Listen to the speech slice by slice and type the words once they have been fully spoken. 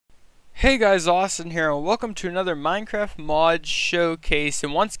Hey guys, Austin here, and welcome to another Minecraft mod showcase.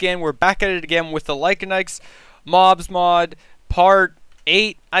 And once again, we're back at it again with the Lycanties mobs mod, part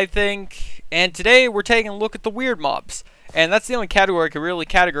 8, I think. And today, we're taking a look at the weird mobs. And that's the only category I can really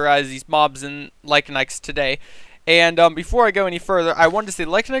categorize these mobs in Lycanties today. And before I go any further, I wanted to say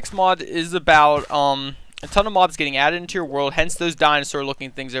Lycanties mod is about a ton of mobs getting added into your world, hence those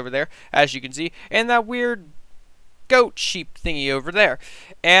dinosaur-looking things over there, as you can see, and that weird goat sheep thingy over there.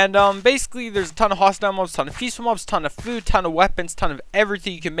 And basically there's a ton of hostile mobs, ton of peaceful mobs, ton of food, ton of weapons, ton of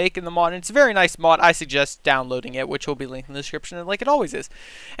everything you can make in the mod. And it's a very nice mod. I suggest downloading it, which will be linked in the description like it always is.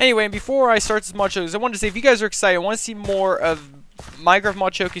 Anyway, and before I start this mod showcase, I wanted to say if you guys are excited, I want to see more of Minecraft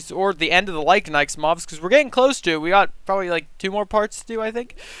mod showcase or the end of the Lycanties mobs, because we're getting close to it. We got probably like 2 more parts to do, I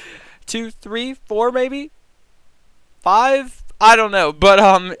think. 2, 3, 4 maybe? 5? I don't know, but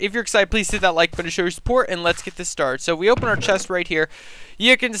if you're excited, please hit that like button to show your support, and let's get this started. So we open our chest right here.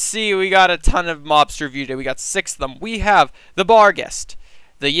 You can see we got a ton of mobs to review today. We got 6 of them. We have the Barghest,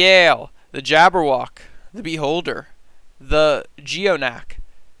 the Yale, the Jabberwock, the Beholder, the Geonack,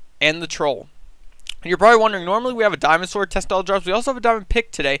 and the Troll. And you're probably wondering, normally we have a diamond sword test all drops. We also have a diamond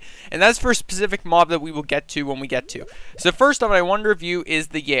pick today, and that's for a specific mob that we will get to when we get to. So first up, I want to review is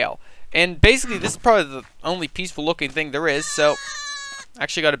the Yale. And basically, this is probably the only peaceful looking thing there is, so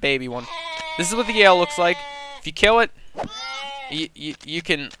actually got a baby one. This is what the Yale looks like. If you kill it, you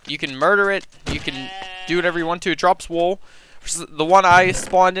can murder it, you can do whatever you want to. It drops wool. The one I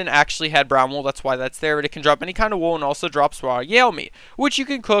spawned in actually had brown wool, that's why that's there, but it can drop any kind of wool and also drops raw Yale meat, which you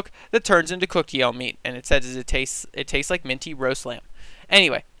can cook that turns into cooked Yale meat, and it says it tastes like minty roast lamb.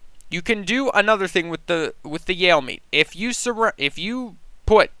 Anyway, you can do another thing with the Yale meat. If you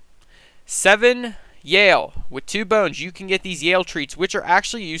put 7 Yale with 2 bones, you can get these Yale treats, which are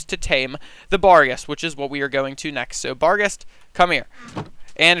actually used to tame the Barghest, which is what we are going to next. So Barghest, come here.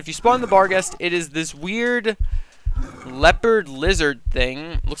 And if you spawn the Barghest, it is this weird leopard lizard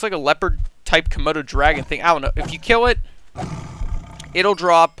thing. Looks like a leopard type Komodo dragon thing. I don't know. If you kill it,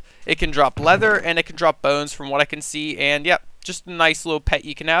 it can drop leather and it can drop bones from what I can see. And yeah, just a nice little pet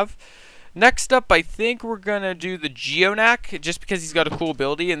you can have. Next up, I think we're going to do the Geonack, just because he's got a cool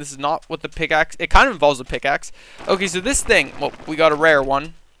ability, and this is not what the pickaxe... It kind of involves a pickaxe. Okay, so this thing... Well, we got a rare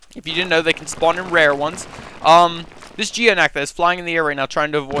one. If you didn't know, they can spawn in rare ones. This Geonack that is flying in the air right now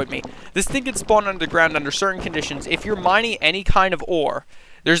trying to avoid me. This thing can spawn underground under certain conditions. If you're mining any kind of ore,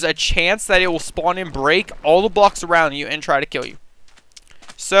 there's a chance that it will spawn and break all the blocks around you and try to kill you.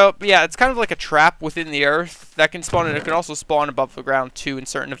 So, yeah, it's kind of like a trap within the earth that can spawn, and it can also spawn above the ground, too, in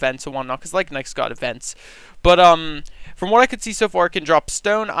certain events and whatnot, because Lycanties got events. But, from what I could see so far, it can drop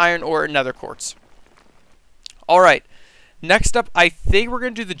stone, iron, or nether quartz. Alright, next up, I think we're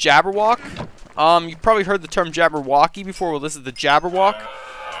going to do the Jabberwock. You've probably heard the term Jabberwocky before. Well, this is the Jabberwock.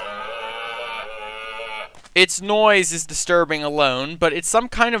 Its noise is disturbing alone, but it's some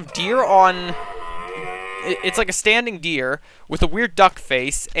kind of deer on... It's like a standing deer with a weird duck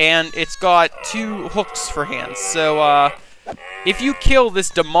face, and it's got 2 hooks for hands. So, if you kill this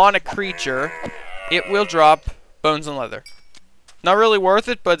demonic creature, it will drop bones and leather. Not really worth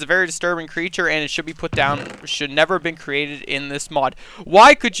it, but it's a very disturbing creature, and it should be put down. It should never have been created in this mod.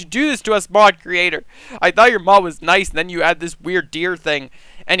 Why could you do this to us, mod creator? I thought your mod was nice, and then you add this weird deer thing.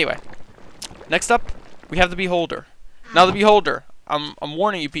 Anyway, next up, we have the Beholder. Now, the Beholder, I'm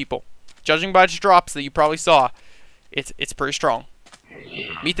warning you people. Judging by its drops that you probably saw, it's pretty strong.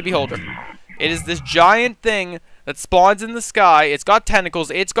 Meet the Beholder. It is this giant thing that spawns in the sky. It's got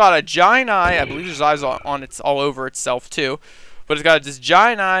tentacles. It's got a giant eye. I believe there's eyes on its all over itself too. But it's got this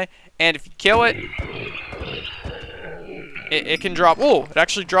giant eye, and if you kill it, it can drop. Oh, it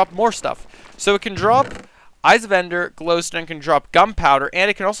actually dropped more stuff. So it can drop Eyes of Ender, Glowstone, can drop Gunpowder, and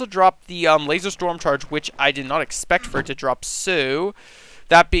it can also drop the Laser Storm Charge, which I did not expect for it to drop. So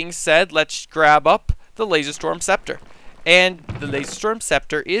that being said, let's grab up the Laser Storm Scepter. And the Laser Storm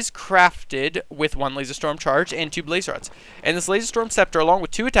Scepter is crafted with 1 Laser Storm Charge and 2 Blaze Rods. And this Laser Storm Scepter, along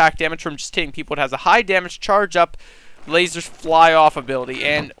with 2 attack damage from just hitting people, it has a high damage charge up, lasers fly off ability.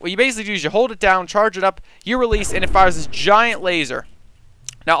 And what you basically do is you hold it down, charge it up, you release, and it fires this giant laser.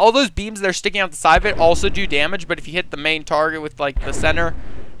 Now, all those beams that are sticking out the side of it also do damage, but if you hit the main target with, like, the center,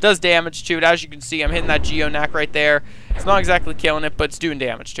 does damage to it. As you can see, I'm hitting that Geonack right there. It's not exactly killing it, but it's doing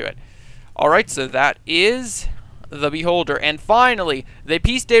damage to it. Alright, so that is the Beholder. And finally, the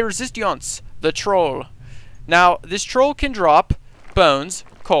piece de resistance, the Troll. Now, this Troll can drop bones,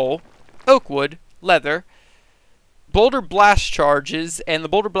 coal, oak wood, leather, Boulder Blast charges, and the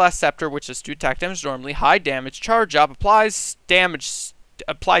Boulder Blast Scepter, which is 2 attack damage normally, high damage, charge up, applies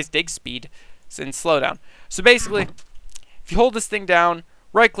dig speed, and slowdown. So basically, if you hold this thing down,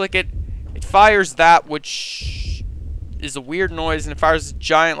 right click it, fires that, which is a weird noise, and it fires a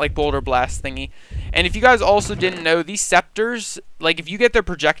giant like boulder blast thingy. And if you guys also didn't know, these scepters, like if you get their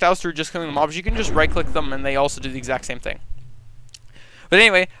projectiles through just killing the mobs, you can just right click them and they also do the exact same thing. But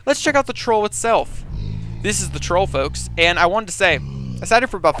anyway, let's check out the troll itself. This is the troll, folks, and I wanted to say, I sat here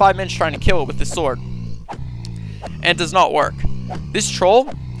for about 5 minutes trying to kill it with this sword, and it does not work. This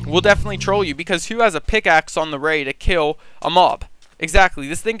troll will definitely troll you, because who has a pickaxe on the ready to kill a mob? Exactly,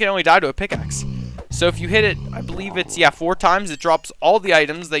 this thing can only die to a pickaxe. So if you hit it, I believe it's, yeah, 4 times, it drops all the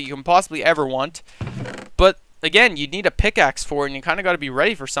items that you can possibly ever want. But, again, you need a pickaxe for it, and you kind of got to be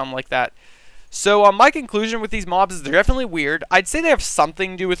ready for something like that. So, my conclusion with these mobs is they're definitely weird. I'd say they have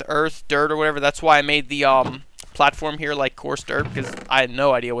something to do with earth, dirt, or whatever. That's why I made the, platform here like coarse dirt, because I had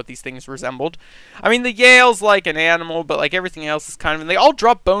no idea what these things resembled. I mean, the Yale's like an animal, but like everything else is kind of, and they all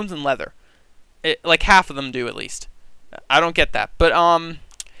drop bones and leather. Like half of them do, at least. I don't get that. But,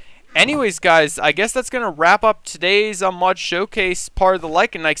 anyways, guys, I guess that's going to wrap up today's mod showcase part of the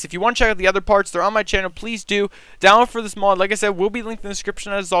Lycanties. If you want to check out the other parts, they're on my channel. Please do. Download for this mod. Like I said, will be linked in the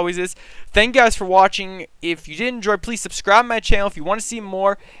description as always is. Thank you guys for watching. If you did enjoy, please subscribe to my channel if you want to see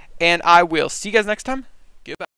more. And I will see you guys next time. Goodbye.